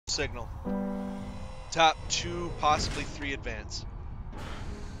signal. Top 2, possibly 3 advance.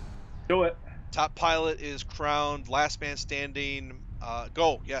 Do it. Top pilot is crowned last man standing.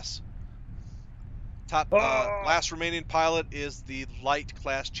 Go, yes. Top last remaining pilot is the light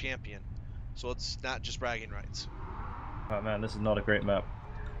class champion. So it's not just bragging rights. Oh man, this is not a great map.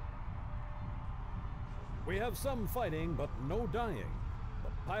 We have some fighting, but no dying.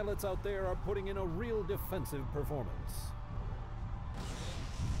 The pilots out there are putting in a real defensive performance.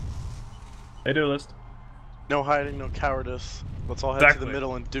 Hey, duelist. No hiding, no cowardice. Let's all head to the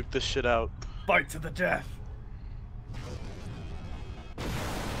middle and duke this shit out. Fight to the death.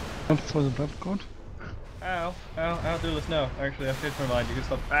 Not for the blood god. Ow, ow, ow, duelist, no. Actually, I changed my mind. You can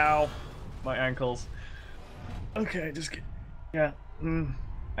stop. Ow! My ankles. Okay, just get. Yeah.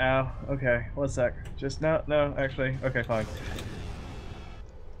 Ow. Okay, 1 sec. Just no, actually. Okay, fine.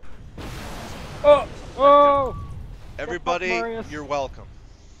 Oh! Oh! Everybody, you're welcome.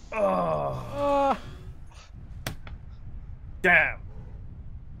 Oh! Damn!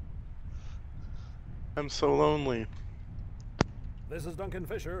 I'm so lonely. This is Duncan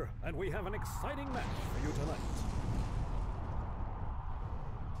Fisher, and we have an exciting match for you tonight.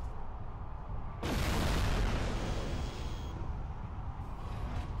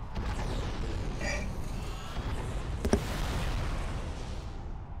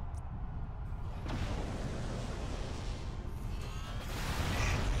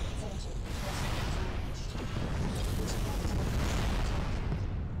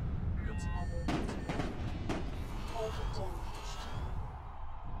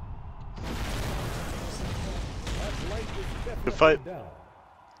 Good fight.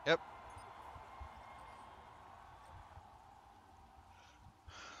 Yep.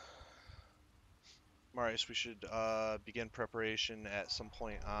 Marius, we should begin preparation at some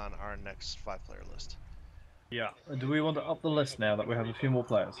point on our next 5-player list. Yeah. Do we want to up the list now that we have a few more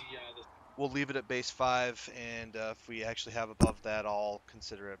players? We'll leave it at base 5, and if we actually have above that, I'll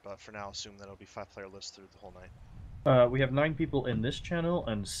consider it. But for now, assume that it'll be 5-player list through the whole night. We have 9 people in this channel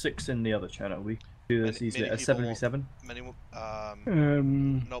and 6 in the other channel. We do this easily at 7v7.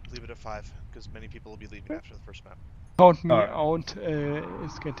 Nope, leave it at 5, because many people will be leaving after the first map. Count me out,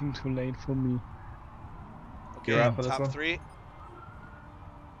 it's getting too late for me. Okay, You're out for this top one? 3.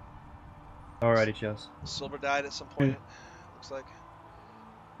 Alrighty, cheers. Silver died at some point, looks like.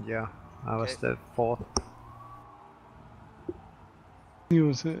 Yeah, I was the 4th. See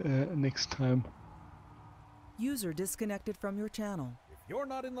you next time. User disconnected from your channel. If you're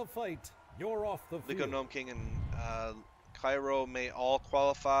not in the fight, you're off the field. Lico, Gnome King, and Cairo may all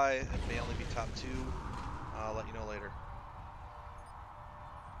qualify. It may only be top 2. I'll let you know later.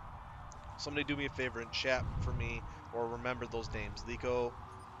 Somebody do me a favor and chat for me, or remember those names. Lico,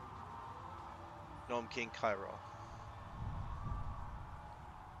 Gnome King, Cairo.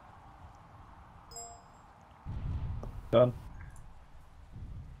 Done.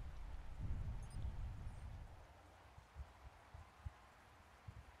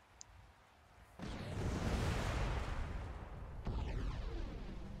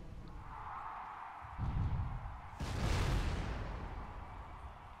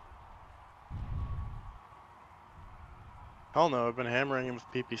 Hell no, I've been hammering him with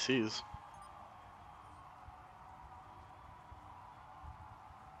PPCs.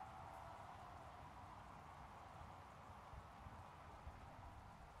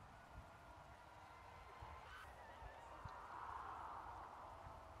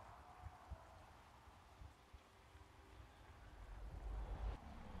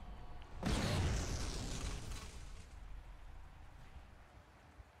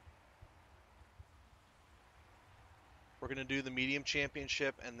 We're going to do the medium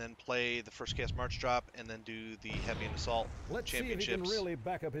championship and then play the first cast March drop and then do the heavy and assault Let's championships. See if he can really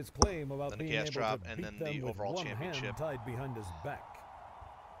back up his claim about then being the cast able drop to and beat then them the with overall one championship. hand tied behind his back.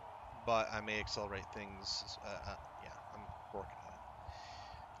 But I may accelerate things. Yeah, I'm working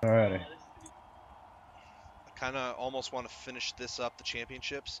on it. Alrighty. I kind of almost want to finish this up, the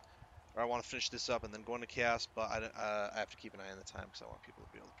championships. Or I want to finish this up and then go into chaos, but I have to keep an eye on the time because I want people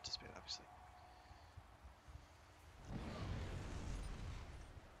to be able to participate, obviously.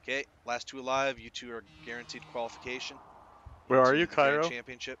 Okay, last 2 alive. You 2 are guaranteed qualification. Where are to you, the Grand Cairo?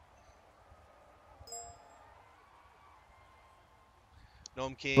 Championship.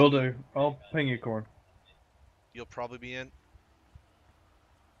 Gnome King. Will do. I'll ping you, Corn. You'll probably be in.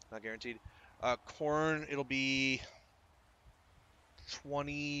 Not guaranteed. Corn, it'll be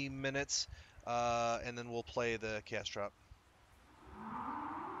 20 minutes, and then we'll play the cast drop.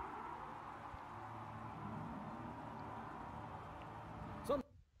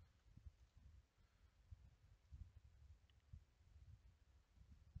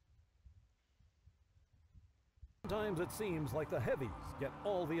 Sometimes it seems like the heavies get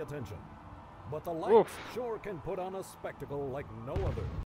all the attention. But the lights sure can put on a spectacle like no other.